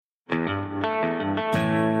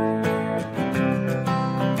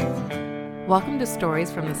Welcome to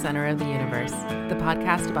Stories from the Center of the Universe, the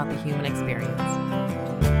podcast about the human experience.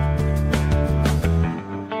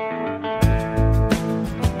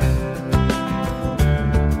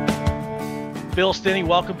 Phil Stinney,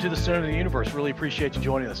 welcome to the Center of the Universe. Really appreciate you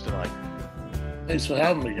joining us tonight. Thanks for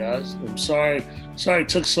having me, guys. I'm sorry it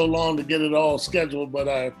took so long to get it all scheduled, but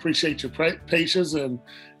I appreciate your patience and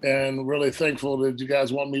really thankful that you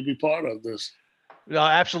guys want me to be part of this. No,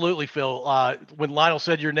 absolutely, Phil. When Lionel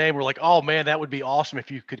said your name, we're like, oh man, that would be awesome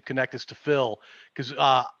if you could connect us to Phil. Because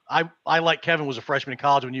I, like Kevin, was a freshman in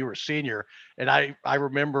college when you were a senior, and I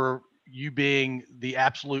remember you being the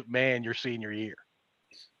absolute man your senior year.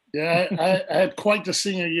 Yeah, I had quite the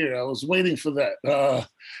senior year. I was waiting for that.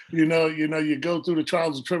 You go through the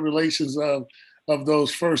trials and tribulations of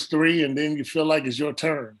those first three, and then you feel like it's your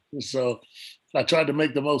turn. So I tried to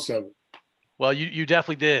make the most of it. Well, you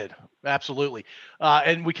definitely did. Absolutely.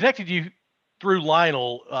 And we connected you through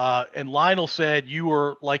Lionel, and Lionel said you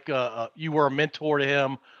were like you were a mentor to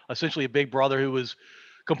him, essentially a big brother who was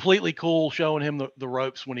completely cool, showing him the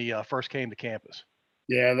ropes when he first came to campus.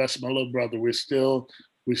 Yeah, that's my little brother. We're still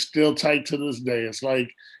tight to this day. It's like,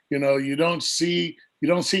 you don't see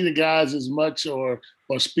the guys as much or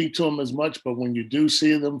speak to them as much, but when you do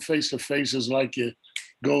see them face to face, it's like you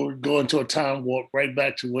go into a time warp right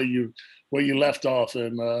back to where you left off.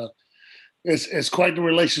 And it's quite the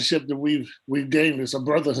relationship that we've gained. It's a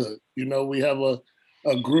brotherhood. We have a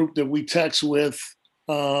group that we text with,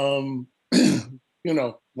 once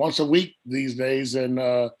a week these days.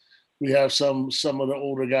 And we have some of the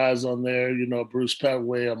older guys on there, Bruce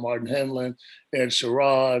Petway, Martin Henlon, Ed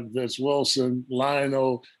Sherrod, Vince Wilson,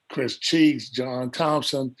 Lionel, Chris Cheeks, John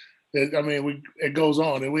Thompson. It goes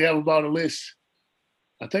on. And we have about a list.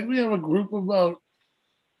 I think we have a group of about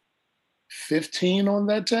 15 on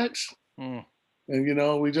that text. And,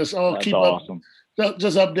 we just all That's keep awesome. up,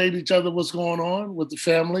 just update each other what's going on with the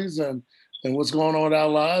families and what's going on in our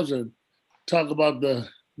lives, and talk about the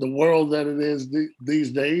world that it is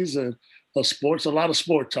these days, and sports, a lot of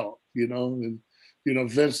sport talk, and,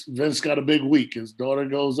 Vince got a big week. His daughter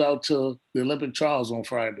goes out to the Olympic trials on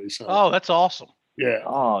Friday. So. Oh, that's awesome. Yeah.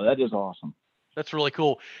 Oh, that is awesome. That's really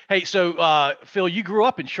cool. Hey, so Phil, you grew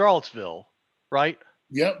up in Charlottesville, right?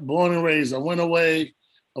 Yep, born and raised. I went away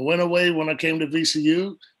when I came to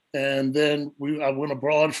VCU, and then I went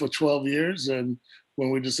abroad for 12 years. And when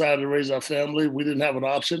we decided to raise our family, we didn't have an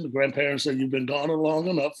option. The grandparents said, "You've been gone long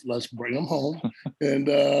enough. Let's bring them home." And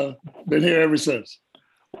been here ever since.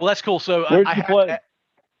 Well, that's cool. So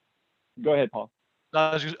Go ahead, Paul.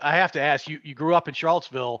 I have to ask you. You grew up in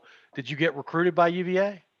Charlottesville. Did you get recruited by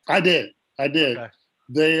UVA? I did. Okay.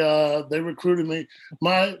 They recruited me.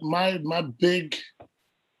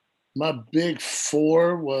 My big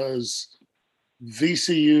four was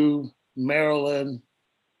VCU, Maryland,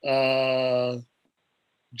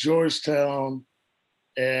 Georgetown,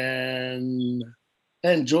 and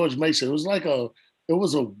George Mason. It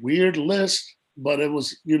was a weird list, but it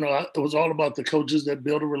was, it was all about the coaches that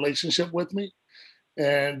built a relationship with me.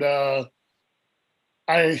 And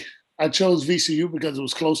I chose VCU because it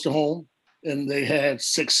was close to home, and they had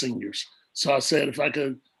 6 seniors. So I said, if I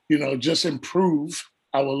could, just improve,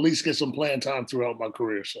 I will at least get some playing time throughout my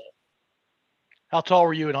career. So, how tall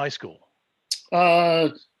were you in high school?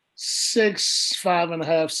 6'5.5",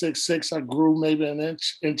 6'6". I grew maybe an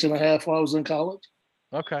inch and a half while I was in college.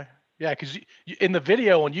 Okay, yeah, because in the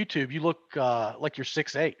video on YouTube, you look like you're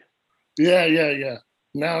 6'8". Yeah.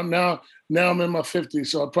 Now I'm in my 50s,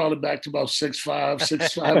 so I'm probably back to about 6'5",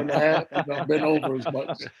 6'5.5". I've been over as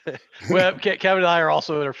much. Well, Kevin and I are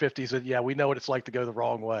also in our 50s, and yeah, we know what it's like to go the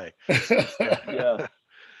wrong way. Yeah.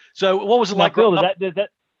 So, what was it like? Phil, does that?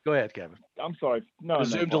 Go ahead, Kevin. I'm sorry. No,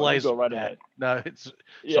 Zoom Paul, delays. go right ahead. No, it's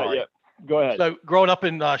Yeah. Go ahead. So, growing up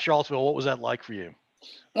in Charlottesville, what was that like for you?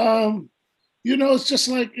 It's just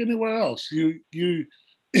like anywhere else. You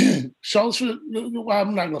Charlottesville. Well,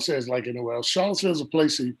 I'm not gonna say it's like anywhere else. Charlottesville is a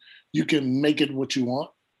place that you can make it what you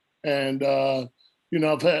want, and I'm an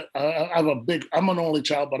only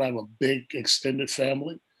child, but I have a big extended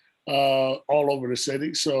family all over the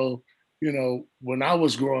city. So, when I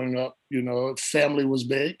was growing up, family was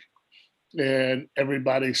big, and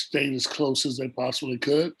everybody stayed as close as they possibly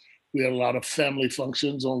could. We had a lot of family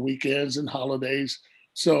functions on weekends and holidays,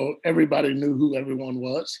 so everybody knew who everyone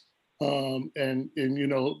was. And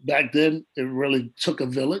back then it really took a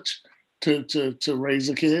village to raise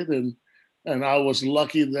a kid, and I was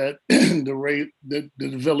lucky that the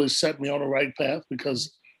village set me on the right path,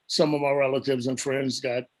 because some of my relatives and friends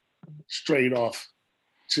got strayed off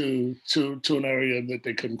to an area that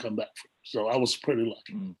they couldn't come back from. So I was pretty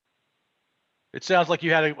lucky. It sounds like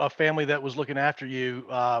you had a family that was looking after you.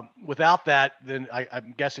 Without that, then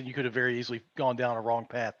I'm guessing you could have very easily gone down a wrong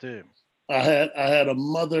path too. I had a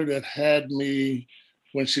mother that had me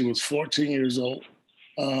when she was 14 years old.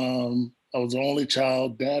 I was the only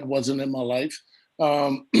child. Dad wasn't in my life.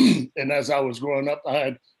 And as I was growing up,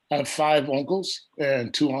 I had 5 uncles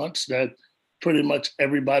and 2 aunts that pretty much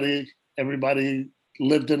everybody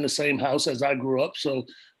lived in the same house as I grew up. So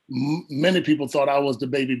many people thought I was the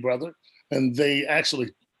baby brother, and they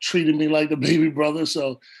actually treated me like the baby brother.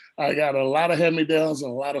 So I got a lot of hand-me-downs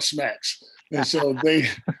and a lot of smacks. And so they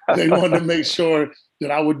wanted to make sure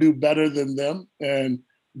that I would do better than them. And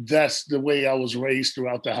that's the way I was raised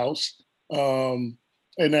throughout the house.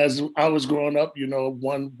 And as I was growing up,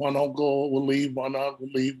 one uncle would leave, one aunt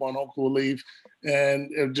would leave, one uncle would leave.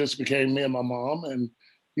 And it just became me and my mom. And,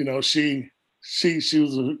 she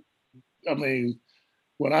was,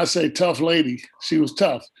 when I say tough lady, she was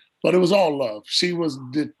tough, but it was all love. She was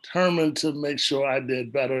determined to make sure I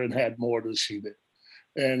did better and had more than she did.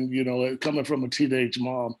 And, coming from a teenage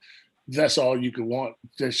mom, that's all you could want,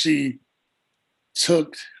 that she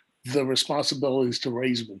took the responsibilities to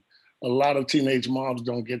raise me. A lot of teenage moms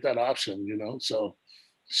don't get that option, so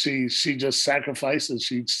she just sacrificed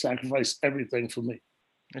everything for me.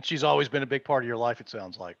 And she's always been a big part of your life, it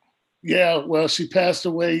sounds like. Yeah, well, she passed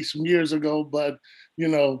away some years ago, but,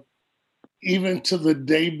 even to the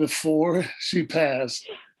day before she passed,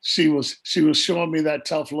 she was showing me that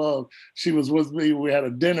tough love. She was with me. We had a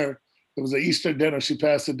dinner. It was an Easter dinner. She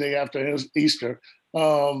passed the day after Easter.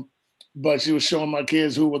 But she was showing my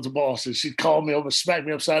kids who was the boss. And she called me over, smacked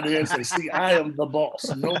me upside the head and said, "See, I am the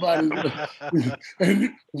boss. Nobody." And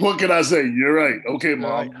what can I say? You're right. Okay,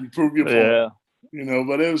 Mom, you prove your point. Yeah.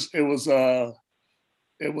 But it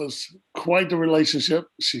was quite the relationship.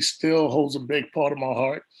 She still holds a big part of my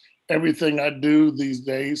heart. Everything I do these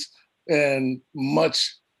days, and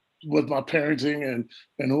much with my parenting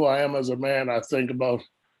and who I am as a man, I think about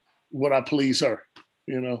would I please her.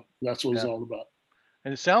 That's what it's all about.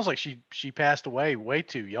 And it sounds like she passed away way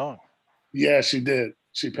too young. Yeah, she did.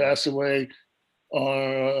 She passed away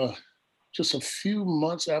just a few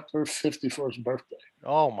months after her 51st birthday.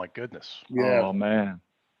 Oh my goodness. Yeah. Oh man.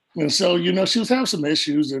 And so, she was having some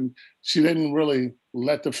issues, and she didn't really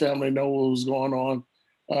let the family know what was going on.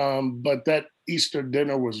 But that Easter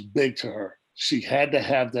dinner was big to her. She had to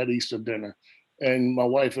have that Easter dinner. And my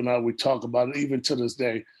wife and I, we talk about it even to this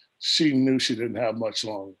day. She knew she didn't have much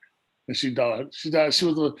longer. And she died. She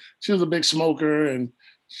was a big smoker, and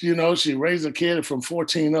she raised a kid from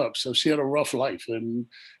 14 up. So she had a rough life. And,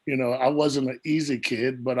 I wasn't an easy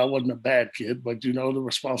kid, but I wasn't a bad kid. But the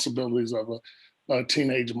responsibilities of a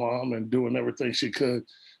teenage mom and doing everything she could.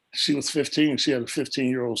 She was 15. She had a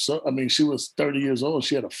 15-year-old son. I mean, she was 30 years old.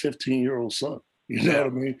 She had a 15-year-old son. You know what I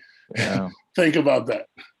mean? Yeah. Think about that.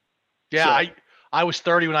 Yeah, so, I was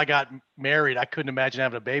 30 when I got married. I couldn't imagine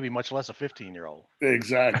having a baby, much less a 15-year-old.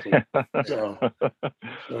 Exactly. So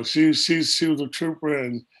she was a trooper,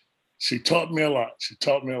 and she taught me a lot.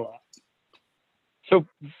 So,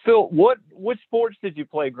 Phil, what sports did you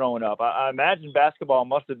play growing up? I imagine basketball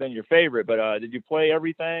must have been your favorite, but did you play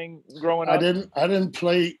everything growing up? I didn't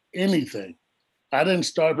play anything. I didn't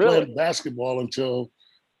start playing basketball until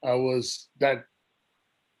I was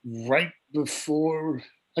right before,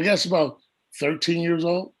 I guess, about 13 years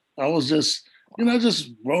old. I was just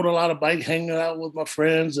rode a lot of bike, hanging out with my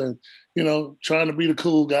friends, and trying to be the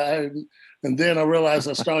cool guy. And then I realized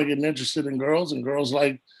I started getting interested in girls, and girls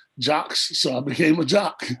like jocks, so I became a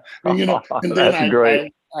jock. And and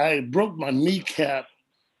then I broke my kneecap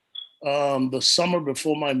the summer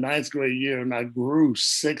before my 9th grade year, and I grew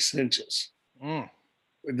 6 inches.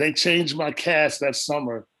 They changed my cast that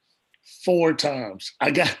summer 4 times.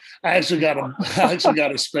 I actually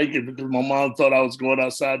got a spanking because my mom thought I was going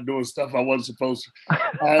outside doing stuff I wasn't supposed to.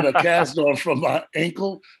 I had a cast on from my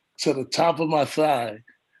ankle to the top of my thigh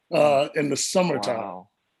in the summertime. Wow.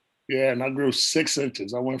 Yeah, and I grew 6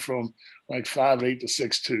 inches. I went from like 5'8" to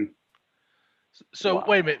 6'2". So wow.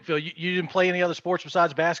 Wait a minute, Phil. You didn't play any other sports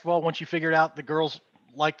besides basketball once you figured out the girls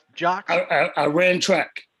liked jocks? I ran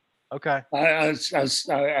track. Okay. I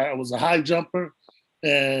was a high jumper,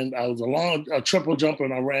 and I was a triple jumper,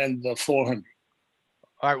 and I ran the 400.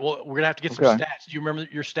 All right. Well, we're gonna have to get some stats. Do you remember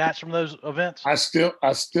your stats from those events? I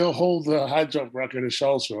still hold the high jump record in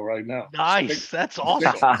Charlottesville right now. Nice. That's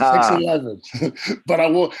awesome. 6'11". But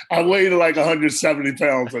I weighed like 170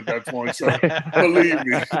 pounds at that point. So believe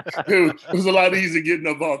me, it was a lot easier getting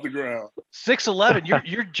up off the ground. 6'11".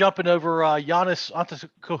 You're jumping over Giannis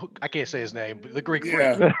Antetokounmpo. I can't say his name, but the Greek freak.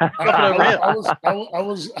 Yeah.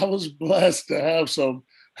 I was blessed to have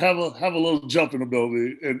have a little jumping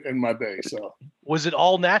ability in my day. So Was it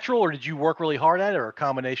all natural, or did you work really hard at it, or a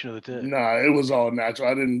combination of the two? nah, it was all natural.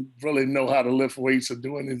 I didn't really know how to lift weights or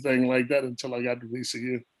do anything like that until I got to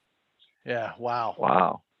VCU. Yeah. Wow.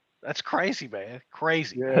 Wow. That's crazy, man.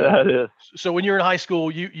 Crazy. Yeah, That is. So when you were in high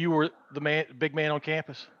school, you were the big man on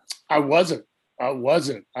campus. I wasn't. I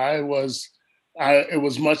wasn't. I was. It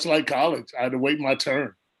was much like college. I had to wait my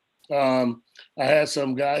turn. I had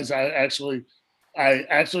some guys. I actually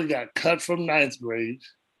got cut from ninth grade,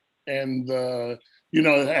 and how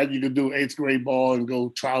you could do eighth grade ball and go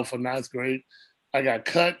trial for ninth grade. I got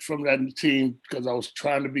cut from that team because I was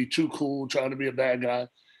trying to be too cool, trying to be a bad guy.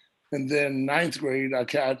 And then ninth grade, I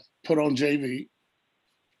got put on JV,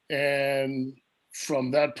 and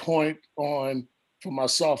from that point on, for my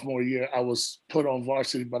sophomore year, I was put on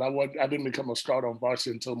varsity, but I didn't become a starter on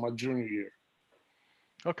varsity until my junior year.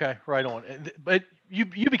 Okay, right on. But you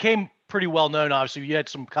became pretty well known. Obviously, you had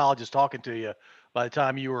some colleges talking to you by the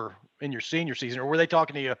time you were in your senior season, or were they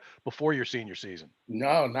talking to you before your senior season?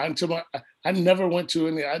 No, not until I never went to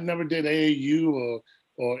any. I never did AAU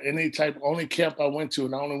or any type. Only camp I went to,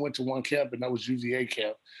 and I only went to one camp, and that was UVA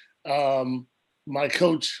camp. My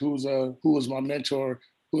coach, who was my mentor,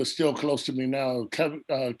 who is still close to me now,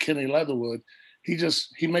 Kenny Leatherwood.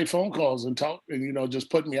 He made phone calls and talked, and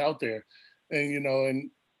just put me out there,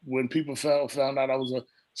 and when people found out I was a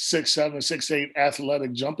 6'7", 6'8"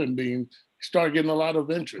 athletic jumping beam, started getting a lot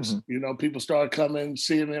of interest. Mm-hmm. People started coming,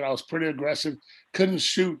 seeing me. And I was pretty aggressive. Couldn't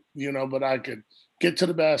shoot, but I could get to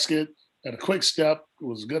the basket at a quick step.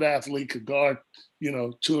 Was a good athlete, could guard,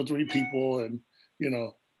 2 or 3 people, and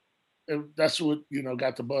that's what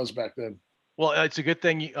got the buzz back then. Well, it's a good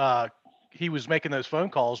thing he was making those phone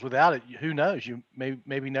calls. Without it, who knows? You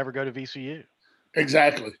maybe never go to VCU.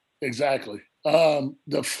 Exactly.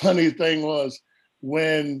 The funny thing was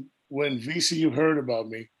when VCU heard about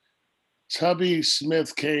me, Tubby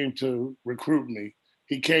Smith came to recruit me.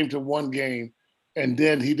 He came to one game, and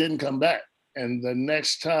then he didn't come back. And the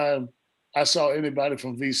next time I saw anybody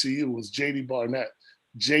from VCU was JD Barnett.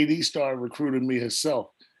 JD started recruiting me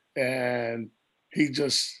himself. And he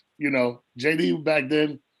just, JD back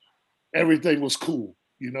then, everything was cool.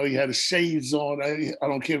 He had his shades on. I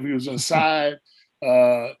don't care if he was inside.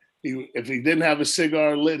 If he didn't have a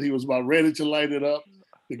cigar lit, he was about ready to light it up.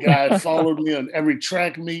 The guy followed me on every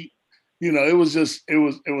track meet. It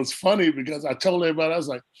was funny because I told everybody, I was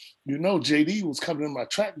like, JD was coming in my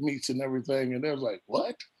track meets and everything. And they was like,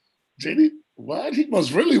 what? JD, what? He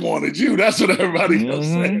must really wanted you. That's what everybody kept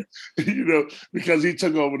saying, because he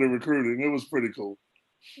took over the recruiting. It was pretty cool.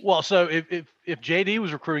 Well, so if JD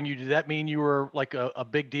was recruiting you, did that mean you were like a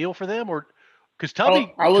big deal for them? Or because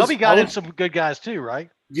Tubby got in some good guys too,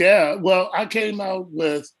 right? Yeah. Well, I came out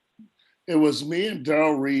it was me and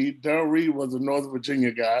Darrell Reed. Darrell Reed was a Northern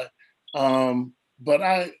Virginia guy.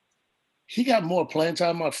 But he got more playing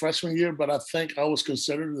time my freshman year, but I think I was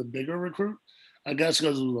considered the bigger recruit. I guess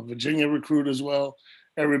because it was a Virginia recruit as well.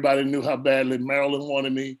 Everybody knew how badly Maryland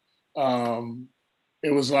wanted me.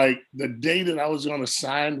 It was like the day that I was going to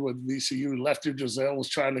sign with VCU, Lefty Driesell was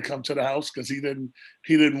trying to come to the house because he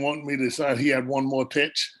didn't want me to sign. He had one more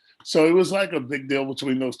pitch. So it was like a big deal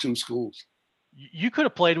between those two schools. You could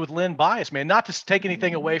have played with Len Bias, man. Not to take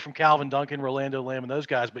anything away from Calvin Duncan, Rolando Lamb, and those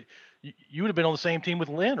guys, but you would have been on the same team with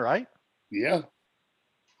Len, right? Yeah.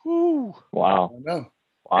 Whoo. Wow. I know.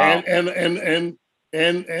 Wow.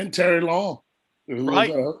 And Terry Long, who was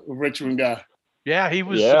a Richmond guy. Yeah, he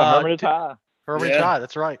was. Hermitage High. Hermitage High.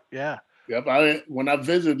 That's right. Yeah. Yep. When I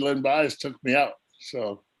visited, Len Bias took me out.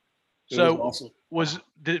 So was awesome.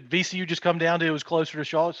 Did VCU just come down to it was closer to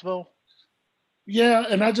Charlottesville? Yeah,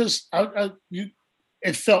 and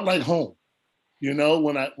it felt like home.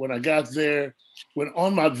 When I got there, when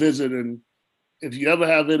on my visit, and if you ever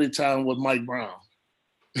have any time with Mike Brown,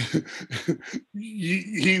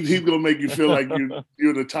 he's gonna make you feel like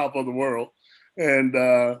you're the top of the world. And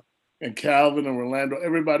Calvin and Rolando,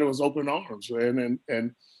 everybody was open arms, man.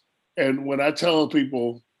 And when I tell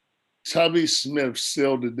people, Tubby Smith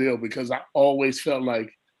sealed the deal because I always felt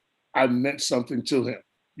like I meant something to him.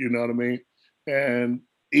 You know what I mean? And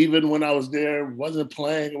even when I was there, wasn't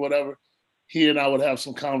playing or whatever, he and I would have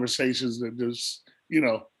some conversations that just,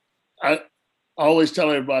 I always tell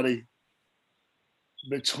everybody,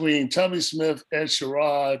 between Tubby Smith, Ed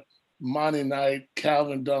Sherrod, Monty Knight,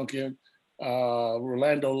 Calvin Duncan,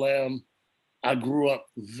 Rolando Lamb, I grew up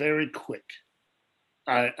very quick.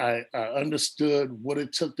 I understood what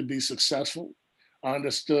it took to be successful. I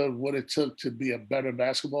understood what it took to be a better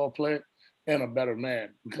basketball player and a better man,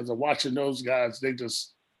 because of watching those guys, they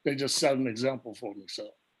just set an example for me. So,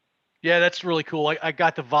 yeah, that's really cool. I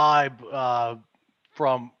got the vibe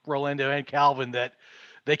from Rolando and Calvin that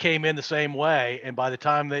they came in the same way, and by the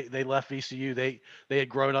time they left VCU, they had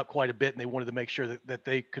grown up quite a bit, and they wanted to make sure that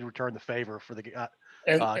they could return the favor for the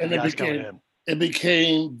and guys coming in. It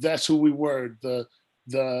became that's who we were, the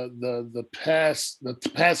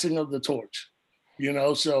passing of the torch,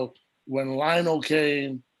 so when Lionel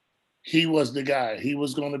came, he was the guy. He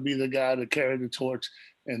was going to be the guy to carry the torch,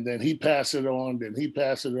 and then he passed it on.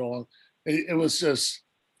 It was just,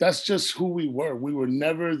 that's just who we were. We were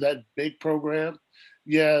never that big program.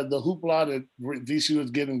 Yeah, the hoopla that VCU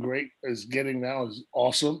is getting now is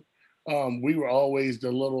awesome. We were always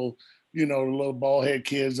the little, the little ball head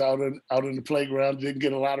kids out in the playground, didn't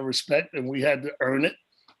get a lot of respect, and we had to earn it,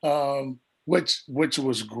 which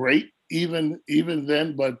was great even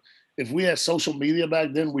then. But if we had social media back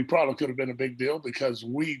then, we probably could have been a big deal because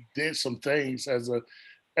we did some things as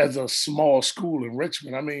a small school in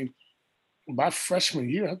Richmond. I mean, my freshman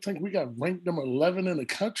year, I think we got ranked number 11 in the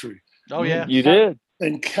country. Oh yeah, you did.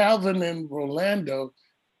 And Calvin and Rolando,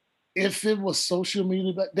 if it was social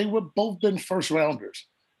media, they would both been first rounders.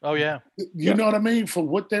 Oh yeah, you know what I mean? For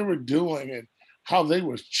what they were doing and how they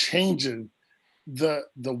were changing the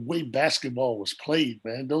way basketball was played,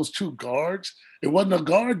 man. Those two guards, it wasn't a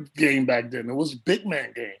guard game back then. It was a big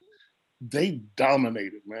man game. They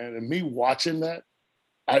dominated, man. And me watching that,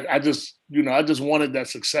 I just wanted that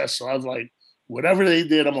success. So I was like, whatever they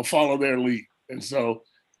did, I'm gonna follow their lead. And so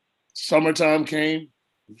summertime came,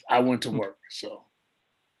 I went to work. So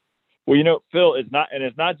well, Phil, it's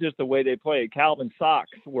not just the way they played. Calvin's socks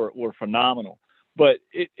were phenomenal. But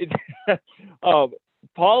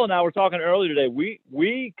Paul and I were talking earlier today.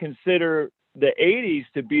 We consider the 80s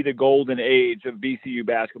to be the golden age of VCU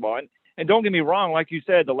basketball. And don't get me wrong, like you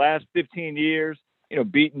said, the last 15 years,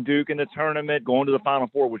 beating Duke in the tournament, going to the Final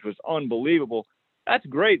Four, which was unbelievable. That's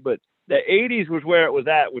great, but the 80s was where it was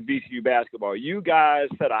at with VCU basketball. You guys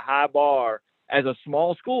set a high bar as a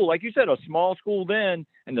small school, like you said, a small school then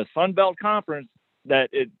in the Sun Belt Conference, that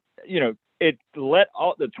it let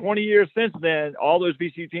all the 20 years since then, all those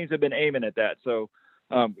VCU teams have been aiming at that. So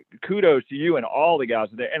kudos to you and all the guys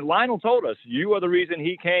there. And Lionel told us you are the reason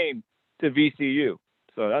he came to VCU.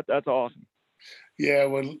 So that's awesome. Yeah,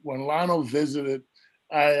 when Lionel visited,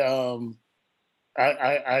 I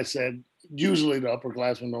said, usually the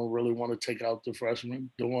upperclassmen don't really want to take out the freshmen,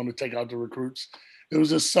 don't want to take out the recruits. It was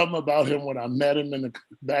just something about him when I met him in the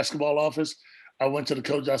basketball office. I went to the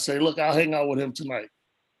coach, I say, look, I'll hang out with him tonight.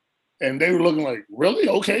 And they were looking like, really?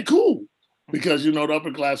 Okay, cool. Because, the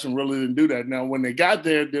upperclassmen really didn't do that. Now, when they got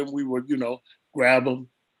there, then we would, grab them,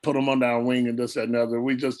 put them under our wing and this, that, and the other.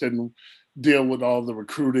 We just didn't deal with all the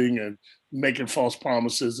recruiting and making false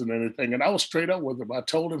promises and anything. And I was straight up with him. I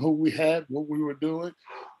told him who we had, what we were doing.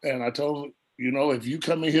 And I told him, if you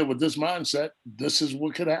come in here with this mindset, this is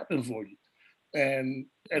what could happen for you. And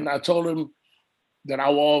I told him that I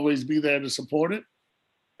will always be there to support it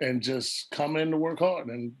and just come in to work hard.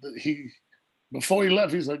 And before he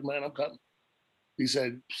left, he's like, man, I'm coming. He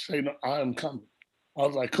said, say no, I am coming. I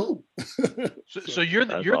was like, cool. So you're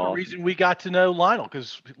the reason we got to know Lionel,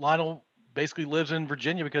 because Lionel basically lives in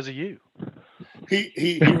Virginia because of you.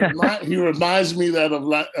 He reminds me of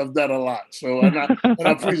that a lot. So and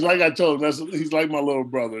I appreciate, like I told him, he's like my little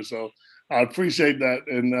brother. So I appreciate that,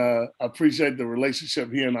 and I appreciate the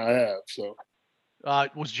relationship he and I have. So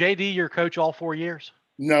was JD your coach all 4 years?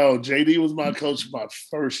 No, JD was my coach my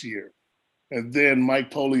first year, and then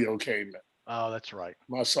Mike Polio came in. Oh, that's right.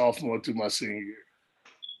 My sophomore to my senior year.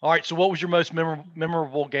 All right. So what was your most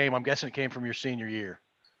memorable game? I'm guessing it came from your senior year.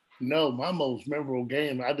 No, my most memorable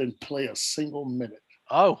game, I didn't play a single minute.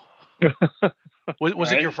 Oh.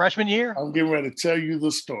 Was it your freshman year? I'm getting ready to tell you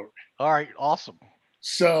the story. All right. Awesome.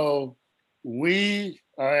 So we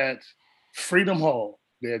are at Freedom Hall.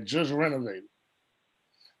 They had just renovated.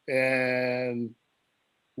 And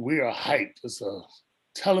we are hyped. It's a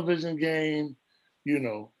television game.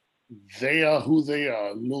 They are who they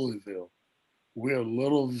are, Louisville. We're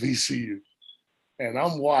little VCU. And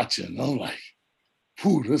I'm watching. I'm like,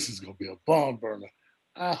 whew, this is going to be a barn burner.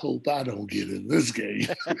 I hope I don't get in this game.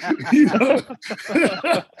 It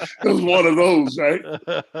was one of those, right?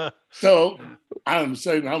 So I'm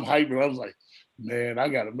hyping. I was like, man, I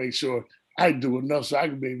got to make sure I do enough so I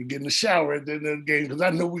can maybe get in the shower at the end of the game because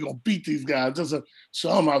I know we're going to beat these guys. So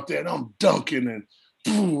I'm out there and I'm dunking and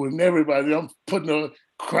everybody, I'm putting a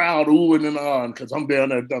crowd oohing and on because I'm down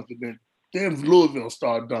there dunking. Then Louisville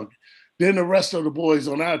started dunking. Then the rest of the boys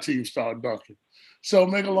on our team started dunking. So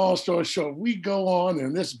make a long story short, we go on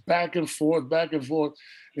and this back and forth.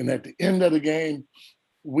 And at the end of the game,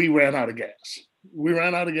 we ran out of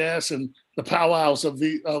gas. And the powerhouse of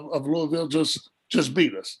Louisville just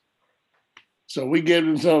beat us. So we get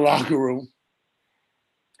into the locker room,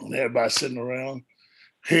 and everybody sitting around,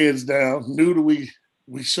 heads down, knew that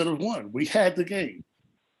we should have won. We had the game.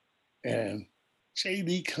 And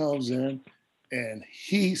JD comes in and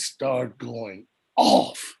he started going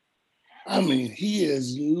off. I mean, he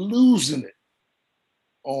is losing it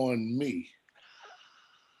on me.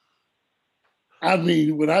 I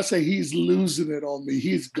mean, when I say he's losing it on me,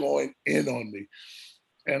 he's going in on me.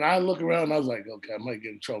 And I look around and I was like, okay, I might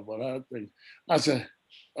get in trouble. But I said,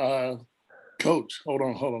 Coach, hold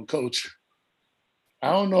on, Coach.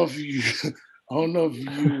 I don't know if you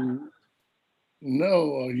know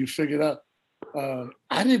or you figured out.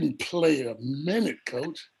 I didn't play a minute,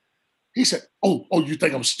 Coach. He said, oh, you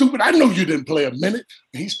think I'm stupid? I know you didn't play a minute.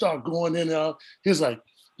 And he started going in and out. He's like,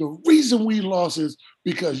 the reason we lost is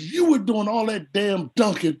because you were doing all that damn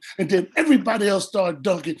dunking, and then everybody else started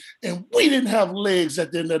dunking, and we didn't have legs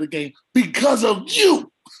at the end of the game because of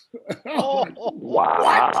you. Wow.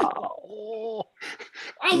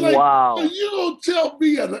 I was like, wow. so you gonna tell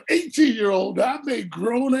me as an 18-year-old that I made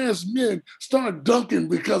grown-ass men start dunking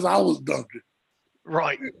because I was dunking?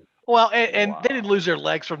 Right. Well, and they didn't lose their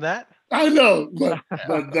legs from that. I know, but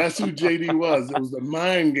that's who JD was. It was the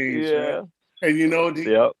mind games, Yeah. right? And you know,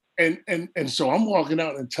 Yep. And so I'm walking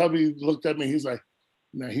out, and Tubby looked at me. He's like,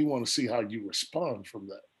 "Now he want to see how you respond from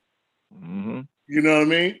that." Mm-hmm. You know what I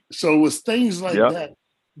mean? So it was things like Yep.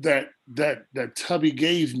 that Tubby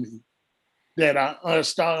gave me that I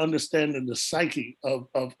started understanding the psyche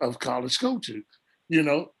of college coaching. You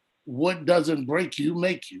know, what doesn't break you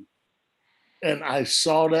make you, and I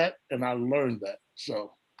saw that and I learned that.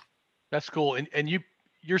 So That's cool. And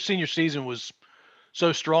your senior season was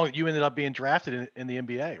so strong that you ended up being drafted in the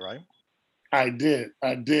NBA, right? I did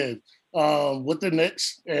with the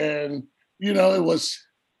Knicks, and you know it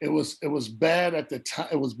was bad at the time.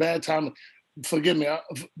 It was bad time. Forgive me.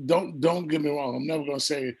 Don't get me wrong. I'm never going to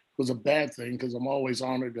say it was a bad thing because I'm always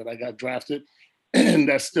honored that I got drafted, and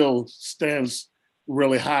that still stands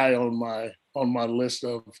really high on my list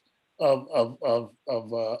of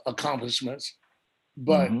accomplishments.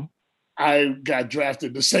 But Mm-hmm. I got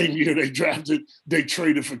drafted the same year they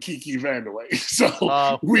traded for Kiki Vandeweghe.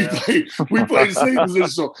 So we played the same position.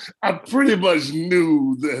 So I pretty much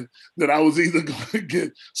knew that I was either going to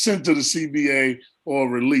get sent to the CBA or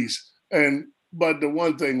released. But the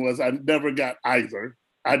one thing was I never got either.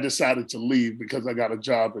 I decided to leave because I got a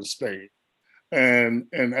job in Spain. And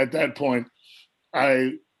at that point,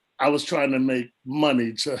 I was trying to make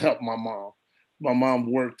money to help my mom. My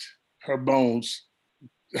mom worked her bones,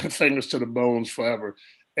 fingers to the bones forever,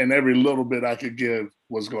 and every little bit I could give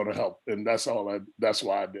was going to help, and that's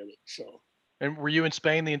why I did it. So. And were you in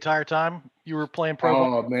Spain the entire time you were playing pro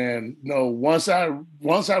ball? Oh man, no. Once I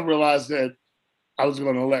realized that I was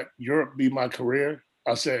going to let Europe be my career,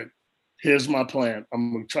 I said, "Here's my plan.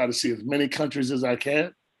 I'm going to try to see as many countries as I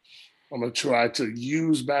can. I'm going to try to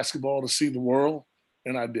use basketball to see the world,"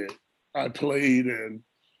 and I did. I played in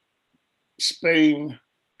Spain,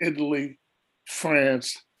 Italy,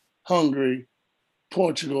 France, Hungary,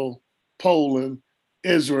 Portugal, Poland,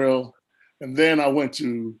 Israel, and then I went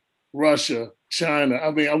to Russia, China.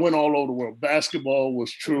 I mean, I went all over the world. Basketball was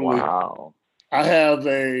truly. Wow. I have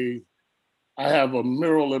a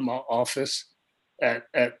mural in my office at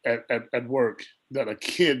work that a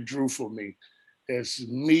kid drew for me. It's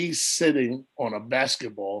me sitting on a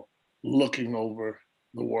basketball looking over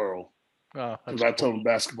the world. Oh, Because I told him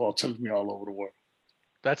basketball took me all over the world.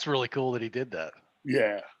 That's really cool that he did that.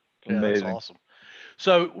 Yeah. Yeah, Amazing. that's awesome.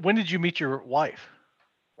 So when did you meet your wife?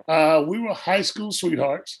 We were high school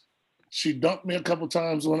sweethearts. She dumped me a couple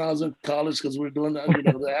times when I was in college because we were doing that,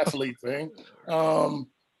 the athlete thing.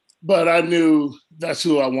 But I knew that's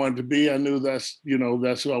who I wanted to be. I knew that's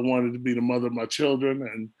who I wanted to be, the mother of my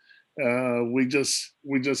children. And we just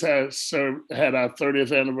had our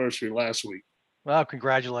 30th anniversary last week. Wow,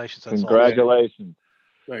 congratulations. That's Congratulations.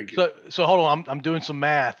 Thank you. So hold on, I'm doing some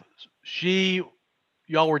math.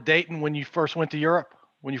 Y'all were dating when you first went to Europe,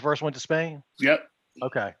 when you first went to Spain? Yep.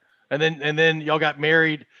 Okay. And then y'all got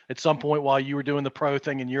married at some point while you were doing the pro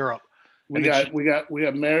thing in Europe. We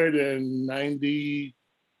got married in 92,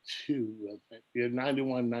 I think. Yeah,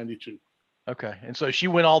 91, 92. Okay. And so she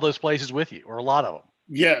went all those places with you, or a lot of them.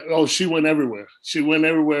 Yeah. Oh, she went everywhere.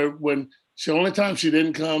 The only time she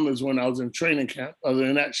didn't come is when I was in training camp. Other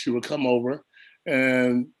than that, she would come over.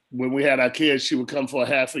 And when we had our kids, she would come for a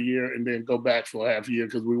half a year and then go back for a half a year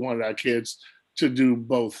because we wanted our kids to do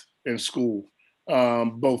both in school,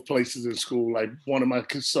 both places in school. Like one of my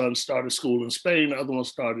sons started school in Spain, the other one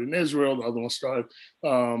started in Israel, the other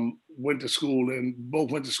one went to school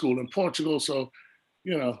in Portugal. So,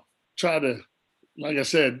 try to like I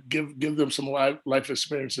said, give them some life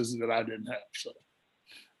experiences that I didn't have.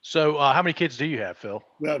 So, how many kids do you have, Phil?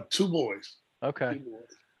 We have two boys. Okay. Two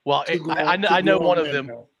boys. Well, Two I know grown one of men them.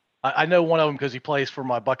 now. I know one of them because he plays for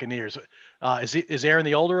my Buccaneers. Is Aaron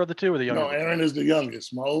the older of the two or the younger? No, Aaron is the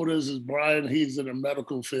youngest. My oldest is Brian. He's in the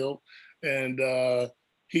medical field, and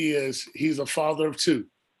he's a father of two.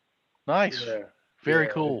 Nice. Yeah. Very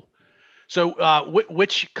Yeah. cool. So,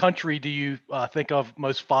 which country do you think of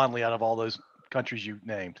most fondly out of all those countries you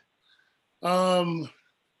named?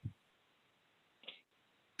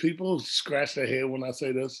 People scratch their head when I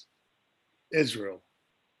say this. Israel.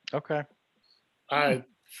 Okay. I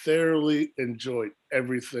thoroughly enjoyed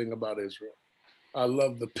everything about Israel. I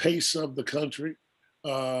love the pace of the country.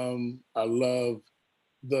 I love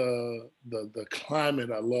the climate.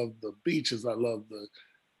 I love the beaches. I love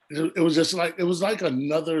it was just like, it was like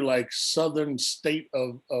another like southern state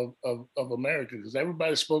of America, because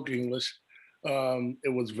everybody spoke English.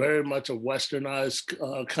 It was very much a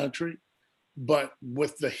westernized country, but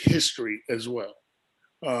with the history as well.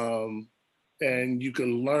 And you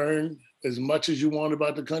can learn as much as you want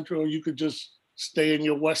about the country, or you could just stay in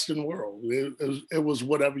your Western world. It was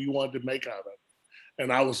whatever you wanted to make out of it.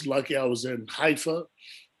 And I was lucky. I was in Haifa,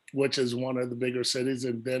 which is one of the bigger cities,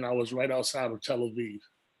 and then I was right outside of Tel Aviv.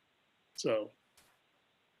 So,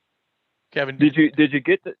 Kevin, did you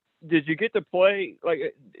get to play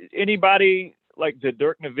like anybody like the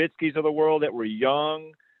Dirk Nowitzkis of the world that were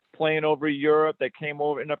young playing over Europe that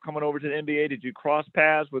ended up coming over to the NBA? Did you cross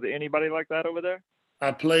paths with anybody like that over there?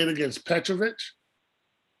 I played against Petrovic.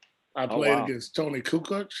 I played wow. against Tony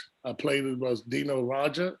Kukoc. I played against Dino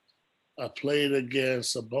Radja. I played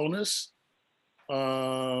against Sabonis. Who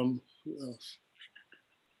else?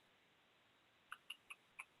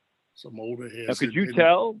 Some older heads. Now, could you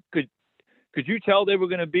tell? Could you tell they were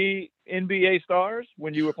going to be NBA stars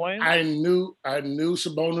when you were playing? I knew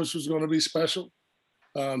Sabonis was going to be special.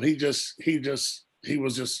 He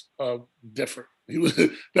was just different.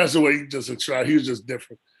 That's the way he just described. He was just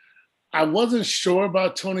different. I wasn't sure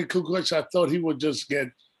about Tony Kukoc. I thought he would just get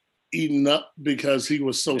eaten up because he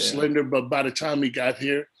was so slender. But by the time he got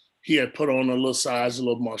here, he had put on a little size, a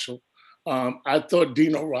little muscle. I thought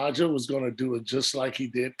Dino Radja was going to do it just like he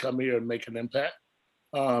did, come here and make an impact.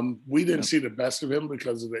 We didn't see the best of him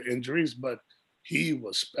because of the injuries, but he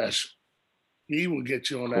was special. He would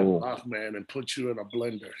get you on that block, man, and put you in a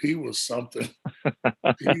blender. He was something.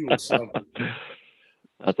 He was something.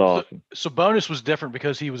 That's awesome. Sabonis was different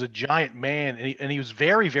because he was a giant man, and he was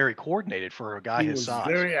very, very coordinated for a guy his size.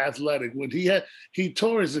 He was very athletic. When he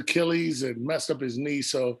tore his Achilles and messed up his knee,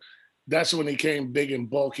 so that's when he came big and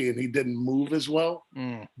bulky, and he didn't move as well.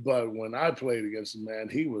 But when I played against him, man,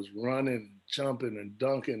 he was running, jumping, and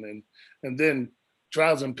dunking, and then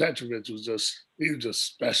Drazen Petrovic was just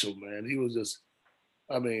special, man. He was just,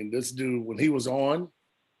 I mean, this dude, when he was on,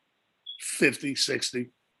 50, 60,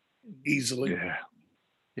 easily.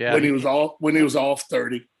 Yeah. When he was off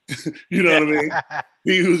 30. You know what I mean?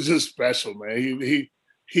 He was just special, man. He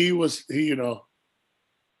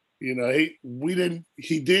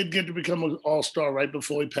did get to become an all-star right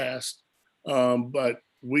before he passed. But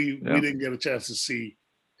we didn't get a chance to see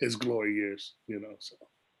his glory years, so.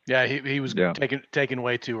 Yeah, he was taken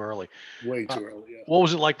way too early. Way too early. Yeah. What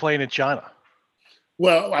was it like playing in China?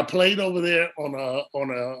 Well, I played over there on a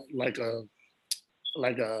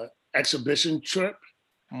exhibition trip,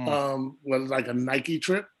 like a Nike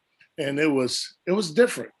trip, and it was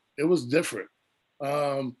different. It was different.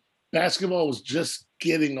 Basketball was just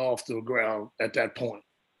getting off the ground at that point.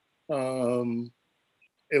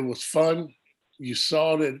 It was fun. You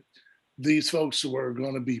saw that these folks were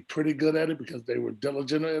going to be pretty good at it because they were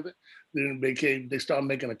diligent at it. Then they started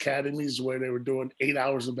making academies where they were doing 8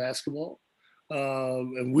 hours of basketball.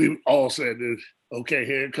 And we all said, okay,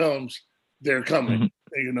 here it comes. They're coming,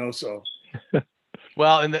 so.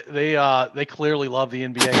 Well, and they clearly love the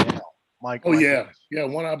NBA now. Mike. Yeah.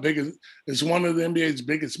 It's one of the NBA's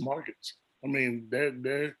biggest markets. I mean,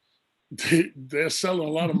 they're selling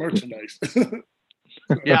a lot of merchandise.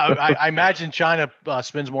 Yeah, I imagine China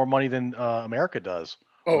spends more money than America does.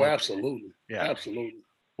 Oh, absolutely. Yeah, absolutely.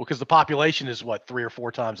 Well, because the population is 3 or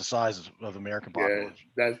 4 times the size of the American population.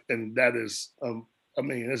 Yeah, that is. I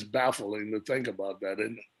mean, it's baffling to think about that,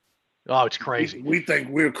 isn't it? Oh, it's crazy. We think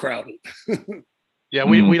we're crowded. Yeah,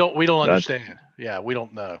 we don't understand. Yeah, we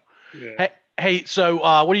don't know. Yeah. Hey, so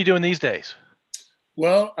what are you doing these days?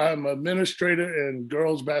 Well, I'm an administrator and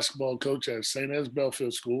girls basketball coach at St. Anne's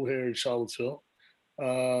Belfield School here in Charlottesville.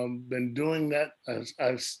 Been doing that.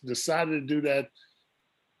 I decided to do that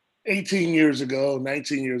 18 years ago,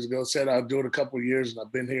 19 years ago, said I'd do it a couple of years, and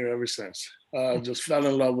I've been here ever since. Just fell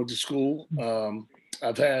in love with the school.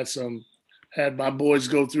 I've had my boys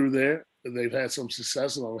go through there. They've had some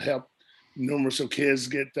success, and I've helped numerous of kids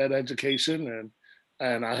get that education.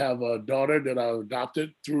 And I have a daughter that I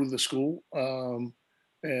adopted through the school.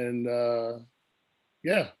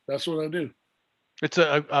 Yeah, that's what I do. It's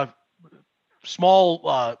a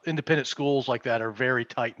small independent schools like that are very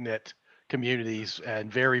tight knit communities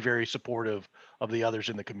and very, very supportive of the others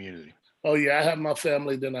in the community. Oh yeah, I have my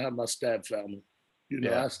family, then I have my step family.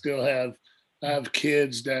 Yeah. I still have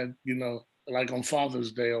kids that, like on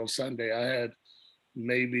Father's Day on Sunday, I had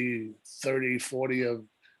maybe 30, 40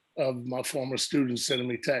 of my former students sending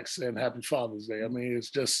me texts saying Happy Father's Day. I mean,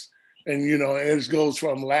 it's just, and it goes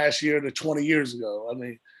from last year to 20 years ago. I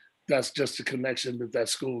mean, that's just the connection that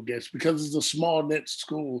school gets, because it's a small knit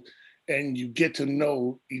school and you get to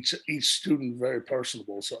know each student very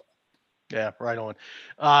personable. So yeah, right on.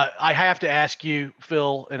 I have to ask you,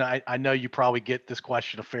 Phil, and I know you probably get this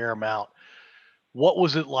question a fair amount. What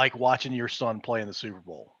was it like watching your son play in the Super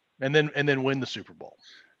Bowl and then win the Super Bowl?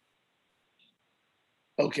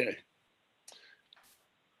 Okay.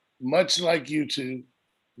 Much like you two,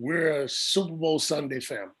 we're a Super Bowl Sunday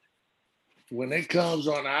family. When it comes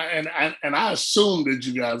on, I assume that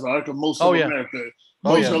you guys are, because most of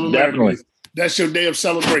America, that's your day of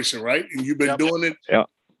celebration, right? And you've been doing it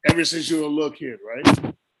ever since you were a little kid,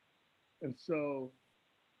 right? And so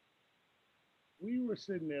we were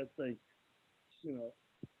sitting there thinking,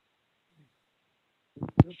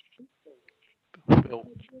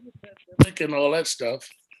 and all that stuff,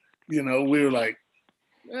 we were like,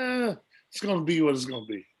 it's going to be what it's going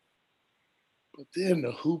to be. But then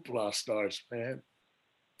the hoopla starts, man.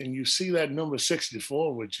 And you see that number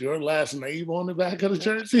 64 with your last name on the back of the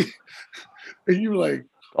jersey. And you're like,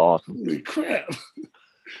 awesome. Holy crap.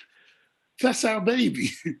 That's our baby.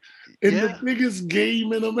 In the biggest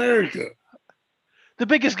game in America. The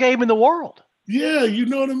biggest game in the world. Yeah, you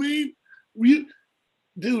know what I mean?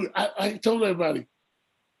 Dude, I told everybody,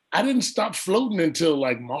 I didn't stop floating until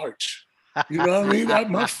like March. You know what I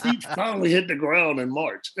mean? My feet finally hit the ground in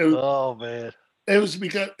March. Oh, man. It was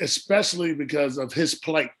especially because of his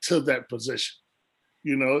plight to that position.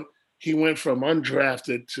 He went from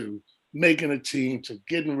undrafted to making a team to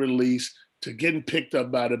getting released to getting picked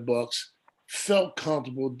up by the Bucks. Felt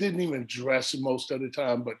comfortable, didn't even dress most of the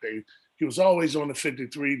time, but he was always on the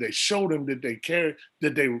 53. They showed him that they cared,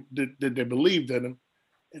 that they believed in him.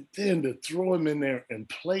 And then to throw him in there in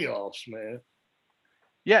playoffs, man.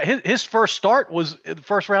 Yeah, his first start was in the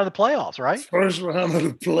first round of the playoffs, right? First round of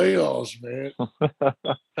the playoffs, man.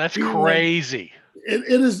 That's crazy. It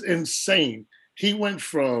is insane. He went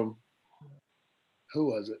from, who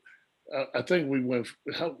was it? I think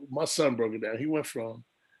my son broke it down. He went from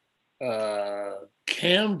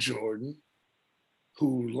Cam Jordan,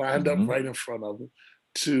 who lined up right in front of him,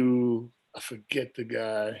 to, I forget the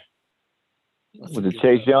guy. Was it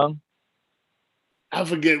Chase Young? I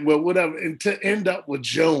forget, well, whatever. And to end up with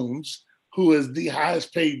Jones, who is the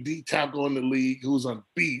highest paid D tackle in the league, who's a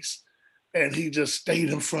beast, and he just stayed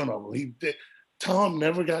in front of him. Tom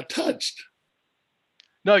never got touched.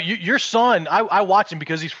 No, your son, I watch him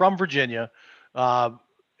because he's from Virginia, and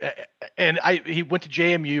he went to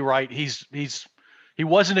JMU, right? He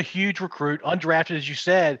wasn't a huge recruit, undrafted, as you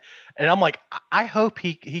said, and I'm like, I hope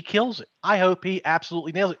he kills it. I hope he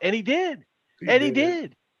absolutely nails it, and he did. He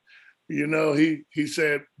did. He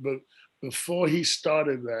said, but before he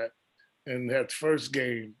started that, in that first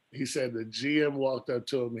game, he said the GM walked up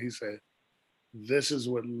to him and he said, "This is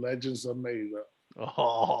what legends are made of."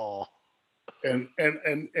 Oh. And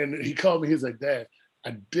he called me. He's like, "Dad,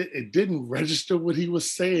 it didn't register what he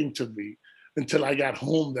was saying to me until I got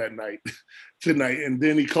home that night, tonight." And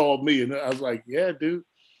then he called me, and I was like, "Yeah, dude,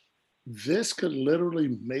 this could literally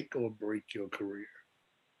make or break your career."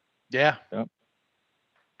 Yeah. Yep.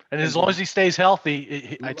 And as long as he stays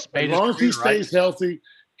healthy, it's made his career, as long as he stays healthy,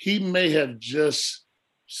 he may have just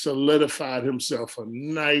solidified himself a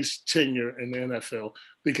nice tenure in the NFL,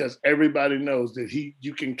 because everybody knows that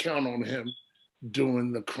you can count on him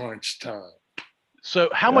during the crunch time. So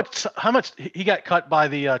how much he got cut by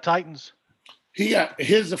the Titans?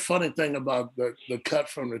 Here's the funny thing about the cut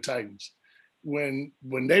from the Titans. When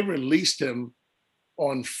they released him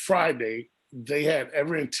on Friday, they had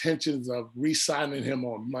every intentions of re-signing him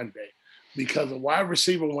on Monday, because a wide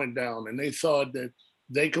receiver went down and they thought that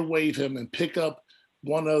they could waive him and pick up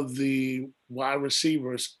one of the wide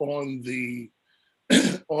receivers on the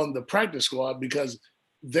practice squad, because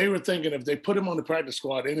they were thinking if they put him on the practice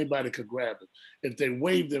squad, anybody could grab him. If they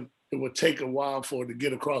waived him, it would take a while for it to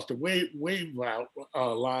get across the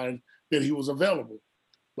line that he was available.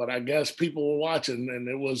 But I guess people were watching, and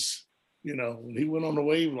it was, when he went on the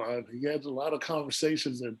wave line, he had a lot of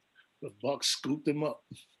conversations, and the Bucs scooped him up.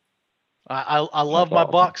 I love my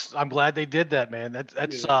Bucs. I'm glad they did that, man. That's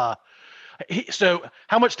Yeah. So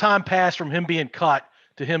how much time passed from him being cut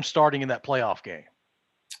to him starting in that playoff game?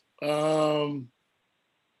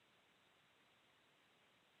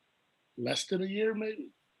 Less than a year, maybe.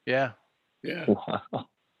 Yeah. Yeah. Wow.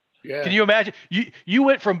 Yeah. Can you imagine? You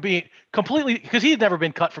went from being completely, because he had never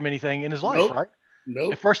been cut from anything in his life, Nope. right?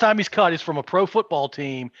 Nope. The first time he's cut is from a pro football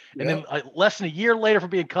team, and Yep. then less than a year later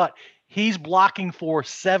from being cut, he's blocking for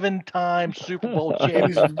 7-time Super Bowl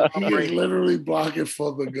champion Tom He is Brady, literally blocking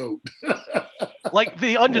for the GOAT. like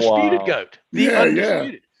the undisputed Wow. GOAT. The Yeah,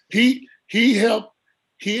 undisputed. He helped.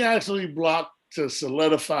 He actually blocked to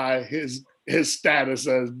solidify his status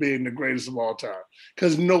as being the greatest of all time,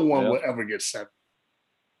 because no one will ever get 7.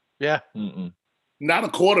 Yeah. Mm-mm. Not a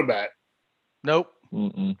quarterback. Nope.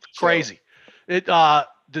 Mm-mm. Crazy. It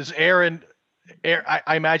does Aaron.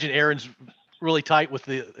 I imagine Aaron's really tight with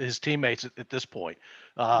his teammates at this point.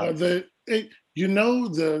 The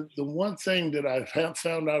one thing that I have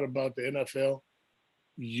found out about the NFL,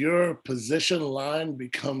 your position line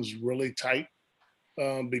becomes really tight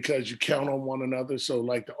because you count on one another. So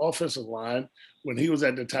like the offensive line, when he was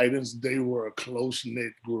at the Titans, they were a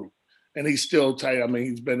close-knit group. And he's still tight. I mean,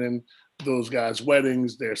 he's been in those guys'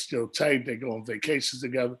 weddings. They're still tight. They go on vacations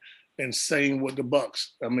together. And same with the Bucs.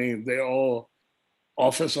 I mean, they're all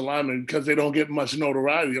offensive linemen because they don't get much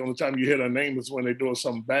notoriety. The only time you hear their name is when they're doing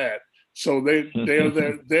something bad. So they're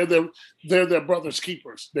their brother's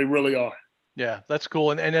keepers. They really are. Yeah, that's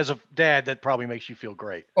cool. And as a dad, that probably makes you feel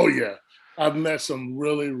great. Oh yeah, I've met some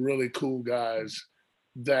really, really cool guys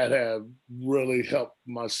that have really helped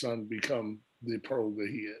my son become the pro that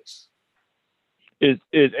he is.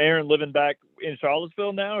 Is Aaron living back in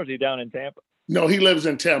Charlottesville now, or is he down in Tampa? No, he lives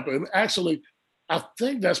in Tampa. And actually, I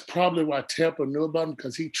think that's probably why Tampa knew about him,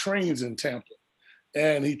 because he trains in Tampa.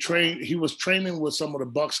 And he was training with some of the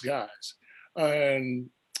Bucs guys.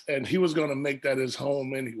 And he was going to make that his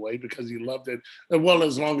home anyway, because he loved it. Well,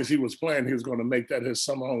 as long as he was playing, he was going to make that his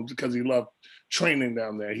summer home because he loved training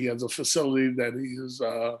down there. He has a facility that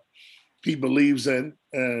he believes in,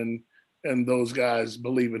 and those guys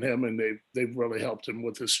believe in him, and they've really helped him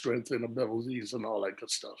with his strength and abilities and all that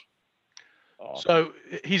good stuff. So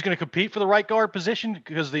he's going to compete for the right guard position,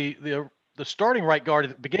 because the starting right guard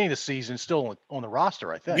at the beginning of the season is still on the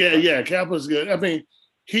roster, I think. Yeah, right? yeah, Kappa's good. I mean,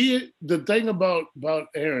 the thing about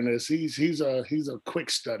Aaron is he's a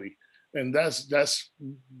quick study, and that's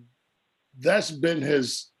been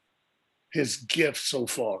his gift so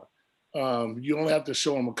far. You only have to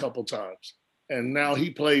show him a couple times, and now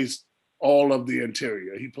he plays all of the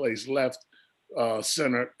interior. He plays left,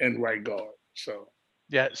 center, and right guard. So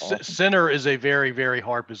yeah, awesome. Center is a very, very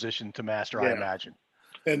hard position to master, I imagine.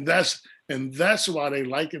 And that's why they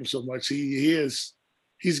like him so much. He's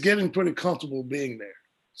getting pretty comfortable being there.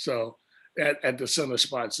 So at the center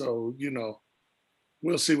spot. So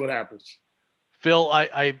we'll see what happens. Phil,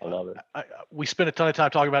 I love it. We spent a ton of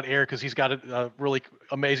time talking about Aaron because he's got a really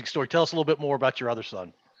amazing story. Tell us a little bit more about your other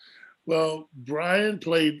son. Well, Brian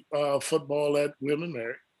played football at William &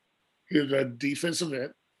 Mary. He was a defensive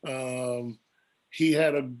end. He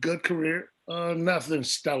had a good career, nothing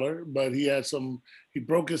stellar, but he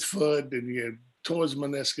broke his foot and he had tore his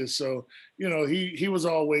meniscus. So, he was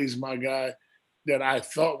always my guy that I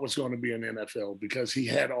thought was going to be in NFL because he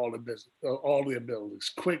had all the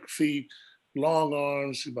abilities, quick feet, long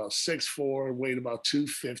arms, about 6'4", weighed about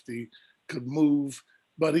 250, could move.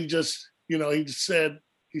 But he just,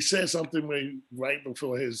 he said something right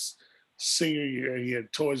before his senior year. He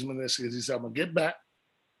had tore his meniscus. He said, "I'm going to get back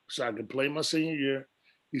so I can play my senior year."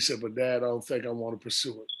 He said, "But Dad, I don't think I want to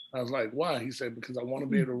pursue it." I was like, "Why?" He said, "Because I want to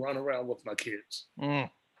be able to run around with my kids."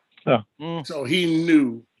 So he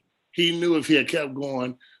knew if he had kept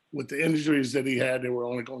going with the injuries that he had, they were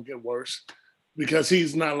only going to get worse, because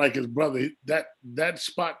he's not like his brother. That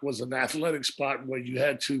spot was an athletic spot where you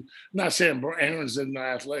had to, not saying Aaron's in the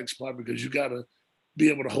athletic spot, because you got to be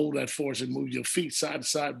able to hold that force and move your feet side to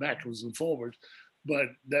side, backwards and forwards. But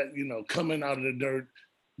that, coming out of the dirt,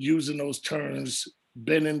 using those turns,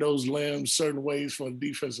 bending those limbs certain ways for a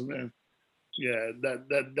defensive end. Yeah,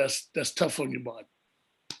 that's tough on your body.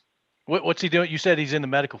 What's he doing? You said he's in the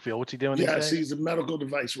medical field. What's he doing? Yes, he's a medical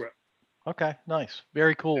device rep. Okay, nice.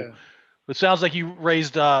 Very cool. Yeah. It sounds like you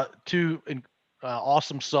raised two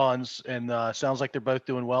awesome sons, and sounds like they're both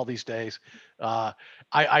doing well these days.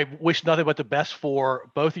 I wish nothing but the best for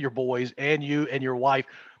both of your boys and you and your wife.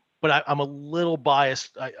 but I'm a little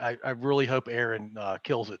biased. I really hope Aaron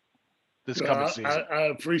kills it this coming season. I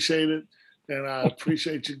appreciate it, and I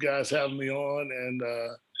appreciate you guys having me on. And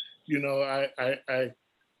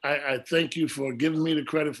I thank you for giving me the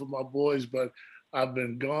credit for my boys, but I've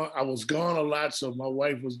been gone. I was gone a lot, so my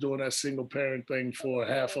wife was doing that single parent thing for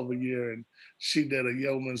half of a year, and she did a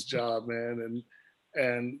yeoman's job, man.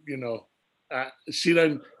 And she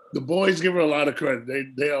doesn't. The boys give her a lot of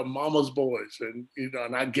credit. They are mama's boys, and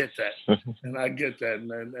and I get that,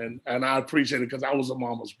 and I appreciate it because I was a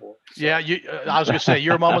mama's boy. So. Yeah, I was gonna say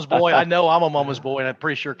you're a mama's boy. I know I'm a mama's boy, and I'm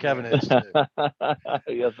pretty sure Kevin is too.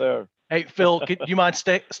 Yes, sir. Hey, Phil, do you mind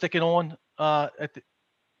sticking on for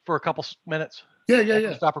a couple minutes?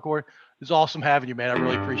 Yeah. Stop recording. It's awesome having you, man. I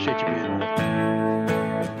really appreciate you being on.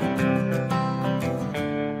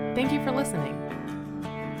 Thank you for listening.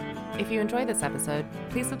 If you enjoyed this episode,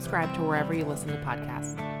 please subscribe to wherever you listen to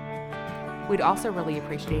podcasts. We'd also really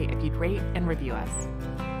appreciate if you'd rate and review us.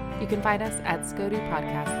 You can find us at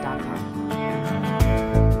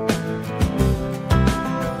scodupodcast.com.